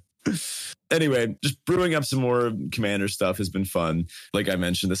I mean. Anyway, just brewing up some more Commander stuff has been fun. Like I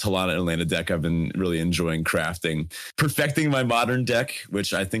mentioned, this Halana Atlanta deck I've been really enjoying crafting. Perfecting my modern deck,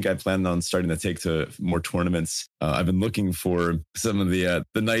 which I think I plan on starting to take to more tournaments. I've been looking for some of the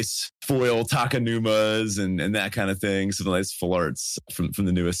nice foil Takanumas and that kind of thing. Some of the nice full arts from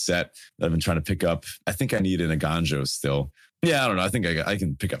the newest set that I've been trying to pick up. I think I need an Aganjo still. Yeah, I don't know. I think I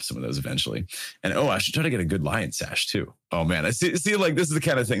can pick up some of those eventually. And I should try to get a good Lion Sash too. Oh man, I see like this is the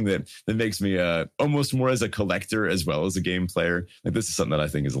kind of thing that makes me almost more as a collector as well as a game player. Like this is something that I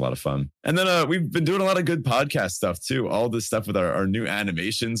think is a lot of fun. And then we've been doing a lot of good podcast stuff too. All this stuff with our new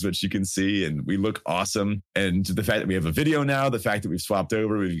animations, which you can see, and we look awesome. And the fact that we have a video now, the fact that we've swapped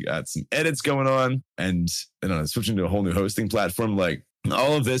over, we've got some edits going on, and switching to a whole new hosting platform, like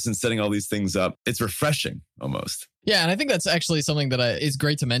all of this and setting all these things up, it's refreshing almost. Yeah, and I think that's actually something that is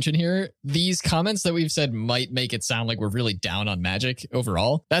great to mention here. These comments that we've said might make it sound like we're really down on Magic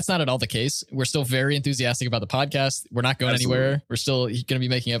overall. That's not at all the case. We're still very enthusiastic about the podcast. We're not going anywhere. We're still going to be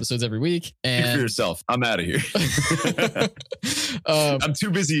making episodes every week. And speak for yourself. I'm out of here. I'm too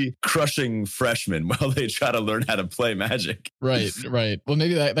busy crushing freshmen while they try to learn how to play Magic. Right. Well,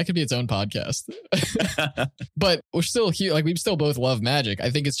 maybe that could be its own podcast. But we're still here. Like, we still both love Magic. I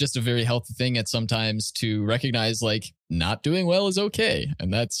think it's just a very healthy thing at sometimes to recognize, like, not doing well is okay.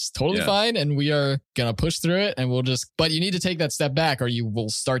 And that's totally fine. And we are going to push through it, and but you need to take that step back or you will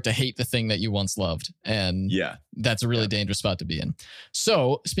start to hate the thing that you once loved. And that's a really dangerous spot to be in.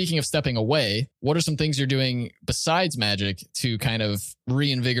 So speaking of stepping away, what are some things you're doing besides Magic to kind of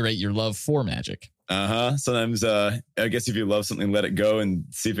reinvigorate your love for Magic? Sometimes, I guess if you love something, let it go and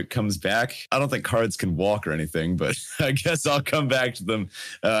see if it comes back. I don't think cards can walk or anything, but I guess I'll come back to them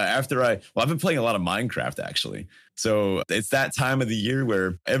after I've been playing a lot of Minecraft actually. So it's that time of the year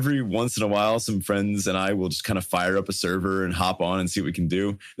where every once in a while, some friends and I will just kind of fire up a server and hop on and see what we can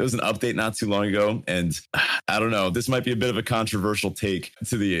do. There was an update not too long ago, and I don't know, this might be a bit of a controversial take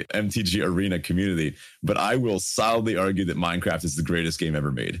to the MTG Arena community, but I will solidly argue that Minecraft is the greatest game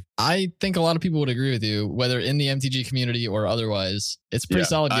ever made. I think a lot of people would agree with you, whether in the MTG community or otherwise. It's a pretty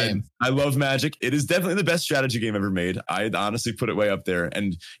solid game. I love Magic. It is definitely the best strategy game ever made. I'd honestly put it way up there.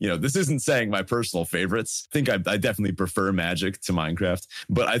 And, this isn't saying my personal favorites. I think I definitely prefer Magic to Minecraft.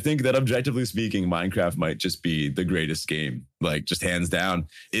 But I think that objectively speaking, Minecraft might just be the greatest game. Like, just hands down.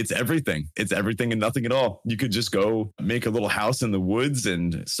 It's everything. It's everything and nothing at all. You could just go make a little house in the woods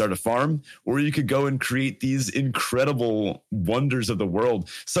and start a farm, or you could go and create these incredible wonders of the world.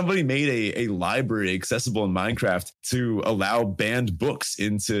 Somebody made a library accessible in Minecraft to allow banned books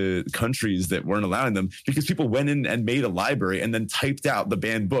into countries that weren't allowing them, because people went in and made a library and then typed out the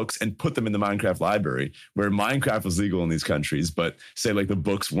banned books and put them in the Minecraft library, where Minecraft was legal in these countries, but say like the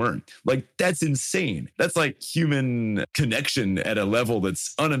books weren't. Like, that's insane. That's like human connection at a level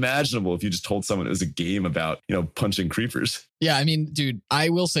that's unimaginable if you just told someone it was a game about, punching creepers. Yeah, I mean, dude, I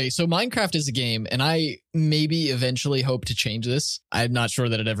will say, so Minecraft is a game, and I maybe eventually hope to change this. I'm not sure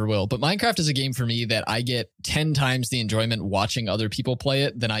that it ever will, but Minecraft is a game for me that I get 10 times the enjoyment watching other people play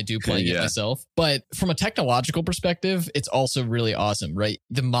it than I do playing it myself. But from a technological perspective, it's also really awesome, right?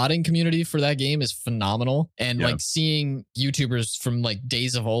 The modding community for that game is phenomenal. And like seeing YouTubers from like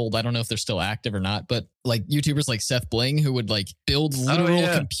days of old, I don't know if they're still active or not, but like YouTubers like Seth Bling, who would like build literal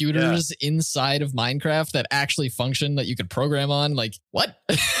computers inside of Minecraft that actually function, that you could program on. Like, what?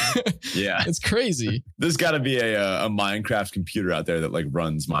 It's crazy. There's got to be a Minecraft computer out there that like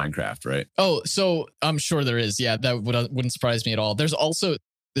runs Minecraft, right? Oh, so I'm sure there is. Yeah, that wouldn't surprise me at all. There's also,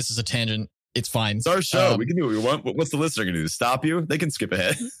 this is a tangent, it's fine. It's our show. We can do what we want. What's the listener going to do? Stop you? They can skip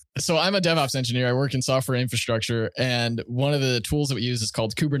ahead. So I'm a DevOps engineer. I work in software infrastructure. And one of the tools that we use is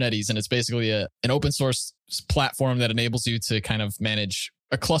called Kubernetes. And it's basically an open source platform that enables you to kind of manage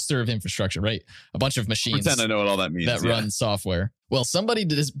a cluster of infrastructure, right? A bunch of machines. Pretend I know what all that means. That run software. Well, somebody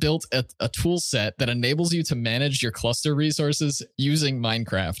has built a tool set that enables you to manage your cluster resources using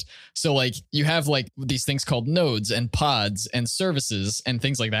Minecraft. So like you have like these things called nodes and pods and services and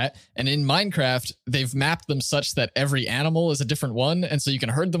things like that. And in Minecraft, they've mapped them such that every animal is a different one. And so you can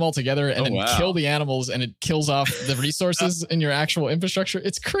herd them all together and then kill the animals, and it kills off the resources in your actual infrastructure.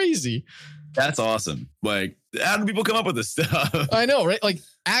 It's crazy. That's awesome. Like, how do people come up with this stuff? I know, right? Like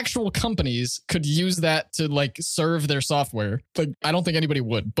actual companies could use that to like serve their software. Like I don't think anybody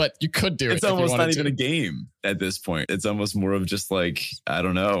would, but you could do it. It's almost not even a game at this point. It's almost more of just like, I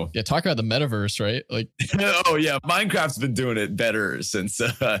don't know. Yeah, talk about the metaverse, right? Like, oh yeah, Minecraft's been doing it better since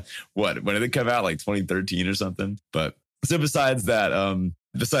when did it come out? Like 2013 or something. But so besides that,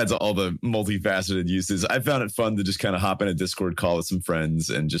 besides all the multifaceted uses, I found it fun to just kind of hop in a Discord call with some friends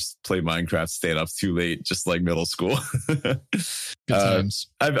and just play Minecraft, staying up too late, just like middle school. Good times.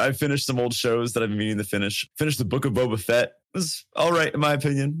 I've finished some old shows that I've been meaning to finish. Finished the Book of Boba Fett. It was all right, in my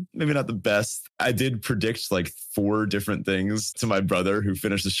opinion. Maybe not the best. I did predict like 4 different things to my brother who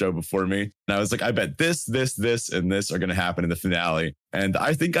finished the show before me. And I was like, I bet this, and this are going to happen in the finale. And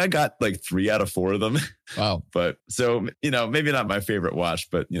I think I got like 3 out of 4 of them. Wow. But so, maybe not my favorite watch,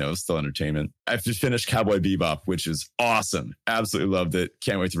 but, still entertainment. I just finished Cowboy Bebop, which is awesome. Absolutely loved it.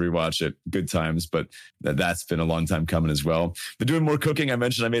 Can't wait to rewatch it. Good times. But that's been a long time coming as well. Been doing more cooking. I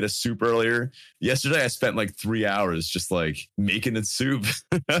mentioned I made a soup earlier. Yesterday, I spent like 3 hours just like making a soup,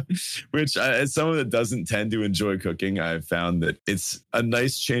 which as someone that doesn't tend to enjoy cooking, I've found that it's a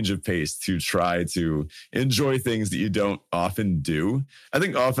nice change of pace to try to enjoy things that you don't often do. I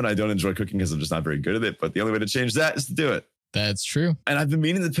think often I don't enjoy cooking because I'm just not very good at it, but the only way to change that is to do it. That's true. And I've been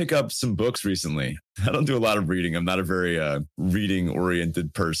meaning to pick up some books recently. I don't do a lot of reading. I'm not a very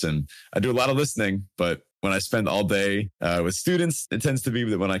reading-oriented person. I do a lot of listening, but when I spend all day with students, it tends to be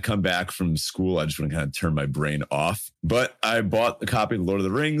that when I come back from school, I just want to kind of turn my brain off. But I bought a copy of Lord of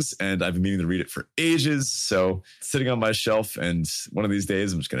the Rings, and I've been meaning to read it for ages. So it's sitting on my shelf, and one of these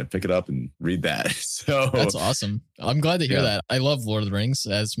days, I'm just going to pick it up and read that. So that's awesome. I'm glad to hear that. I love Lord of the Rings,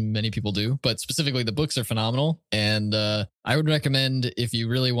 as many people do, but specifically the books are phenomenal. And I would recommend, if you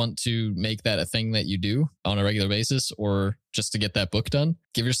really want to make that a thing that you do on a regular basis, or just to get that book done,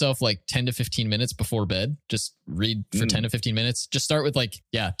 give yourself like 10 to 15 minutes before bed. Just read for 10 to 15 minutes. Just start with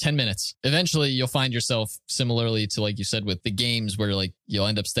 10 minutes. Eventually you'll find yourself, similarly to like you said with the games, where like you'll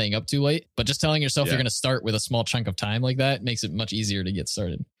end up staying up too late. But just telling yourself you're going to start with a small chunk of time like that makes it much easier to get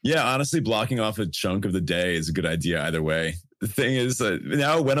started. Yeah, honestly, blocking off a chunk of the day is a good idea either way. The thing is,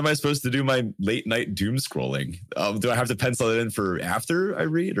 now when am I supposed to do my late night doom scrolling? Do I have to pencil it in for after I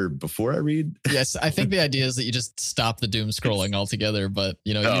read or before I read? Yes, I think the idea is that you just stop the doom scrolling altogether. But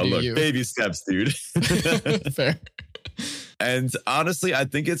baby steps, dude. Fair. And honestly, I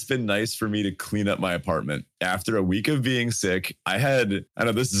think it's been nice for me to clean up my apartment. After a week of being sick, I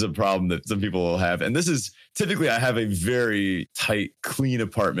know this is a problem that some people will have. And this is typically, I have a very tight, clean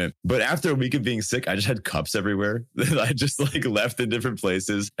apartment. But after a week of being sick, I just had cups everywhere that I just like left in different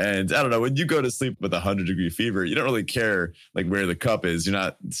places. And I don't know, when you go to sleep with 100-degree fever, you don't really care like where the cup is.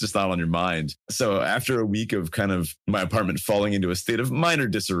 It's just not on your mind. So after a week of kind of my apartment falling into a state of minor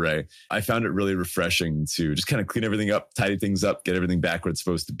disarray, I found it really refreshing to just kind of clean everything up, tidy things up, get everything back where it's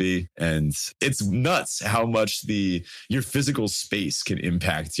supposed to be. And it's nuts how much your physical space can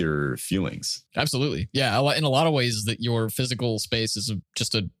impact your feelings. Absolutely. Yeah. In a lot of ways, that your physical space is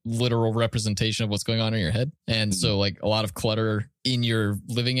just a literal representation of what's going on in your head. And so like a lot of clutter in your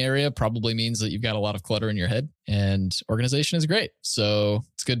living area probably means that you've got a lot of clutter in your head, and organization is great. So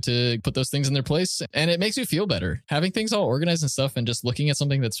it's good to put those things in their place, and it makes you feel better. Having things all organized and stuff, and just looking at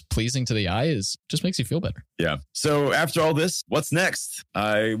something that's pleasing to the eye just makes you feel better. Yeah. So after all this, what's next?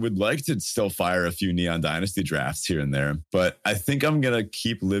 I would like to still fire a few Neon Dynasty drafts here and there, but I think I'm going to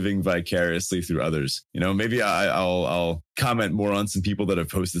keep living vicariously through others. Maybe I'll comment more on some people that have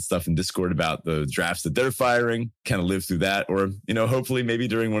posted stuff in Discord about the drafts that they're firing, kind of live through that. Or, hopefully maybe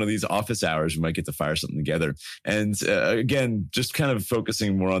during one of these office hours, we might get to fire something together. And again, just kind of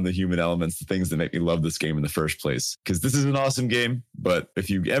focusing more on the human elements, the things that make me love this game in the first place. Because this is an awesome game, but if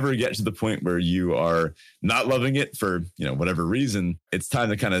you ever get to the point where you are not loving it for, whatever reason, it's time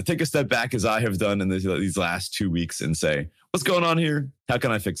to kind of take a step back, as I have done in these last 2 weeks, and say, what's going on here? How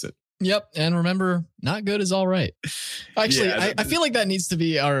can I fix it? Yep. And remember, not good is all right. Actually, yeah, I feel like that needs to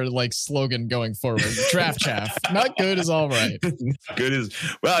be our slogan going forward. Draft Chaff. Not good is all right. Good is,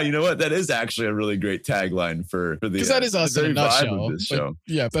 well, you know what? That is actually a really great tagline for the, because that is us in a nutshell. This show.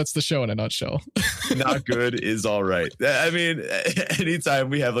 Yeah, that's the show in a nutshell. Not good is all right. I mean, anytime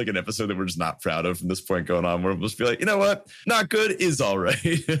we have like an episode that we're just not proud of from this point going on, we'll just be like, you know what? Not good is all right.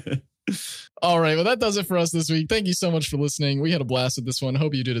 All right. Well, that does it for us this week. Thank you so much for listening. We had a blast with this one.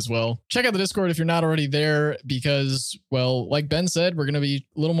 Hope you did as well. Check out the Discord if you're not already there, because, well, like Ben said, we're going to be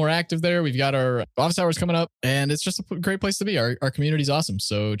a little more active there. We've got our office hours coming up, and it's just a great place to be. Our community is awesome.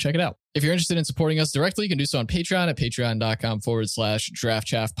 So check it out. If you're interested in supporting us directly, you can do so on Patreon at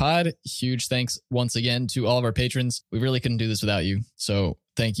patreon.com/draftchaffpod. Huge thanks once again to all of our patrons. We really couldn't do this without you. So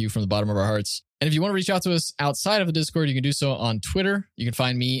thank you from the bottom of our hearts. And if you want to reach out to us outside of the Discord, you can do so on Twitter. You can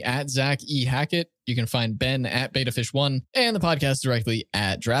find me at Zach E. Hackett. You can find Ben at BetaFish1 and the podcast directly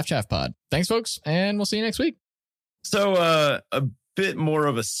at DraftChaffPod. Thanks, folks, and we'll see you next week. So a bit more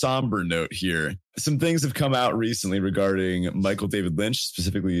of a somber note here. Some things have come out recently regarding Michael David Lynch,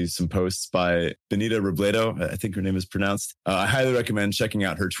 specifically some posts by Benita Robledo. I think her name is pronounced. I highly recommend checking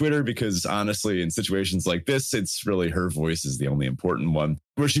out her Twitter because honestly, in situations like this, it's really her voice is the only important one,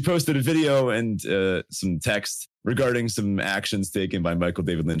 where she posted a video and some text regarding some actions taken by Michael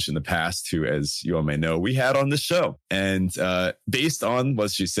David Lynch in the past, who, as you all may know, we had on the show. And based on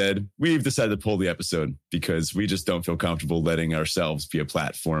what she said, we've decided to pull the episode because we just don't feel comfortable letting ourselves be a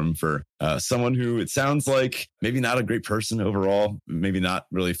platform for someone who it sounds like maybe not a great person overall, maybe not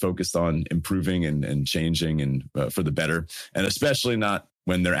really focused on improving and changing and for the better, and especially not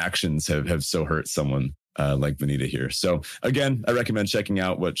when their actions have so hurt someone like Benita here. So again, I recommend checking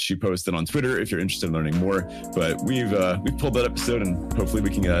out what she posted on Twitter if you're interested in learning more. But we've pulled that episode, and hopefully we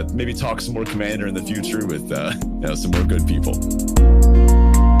can maybe talk some more Commander in the future with some more good people.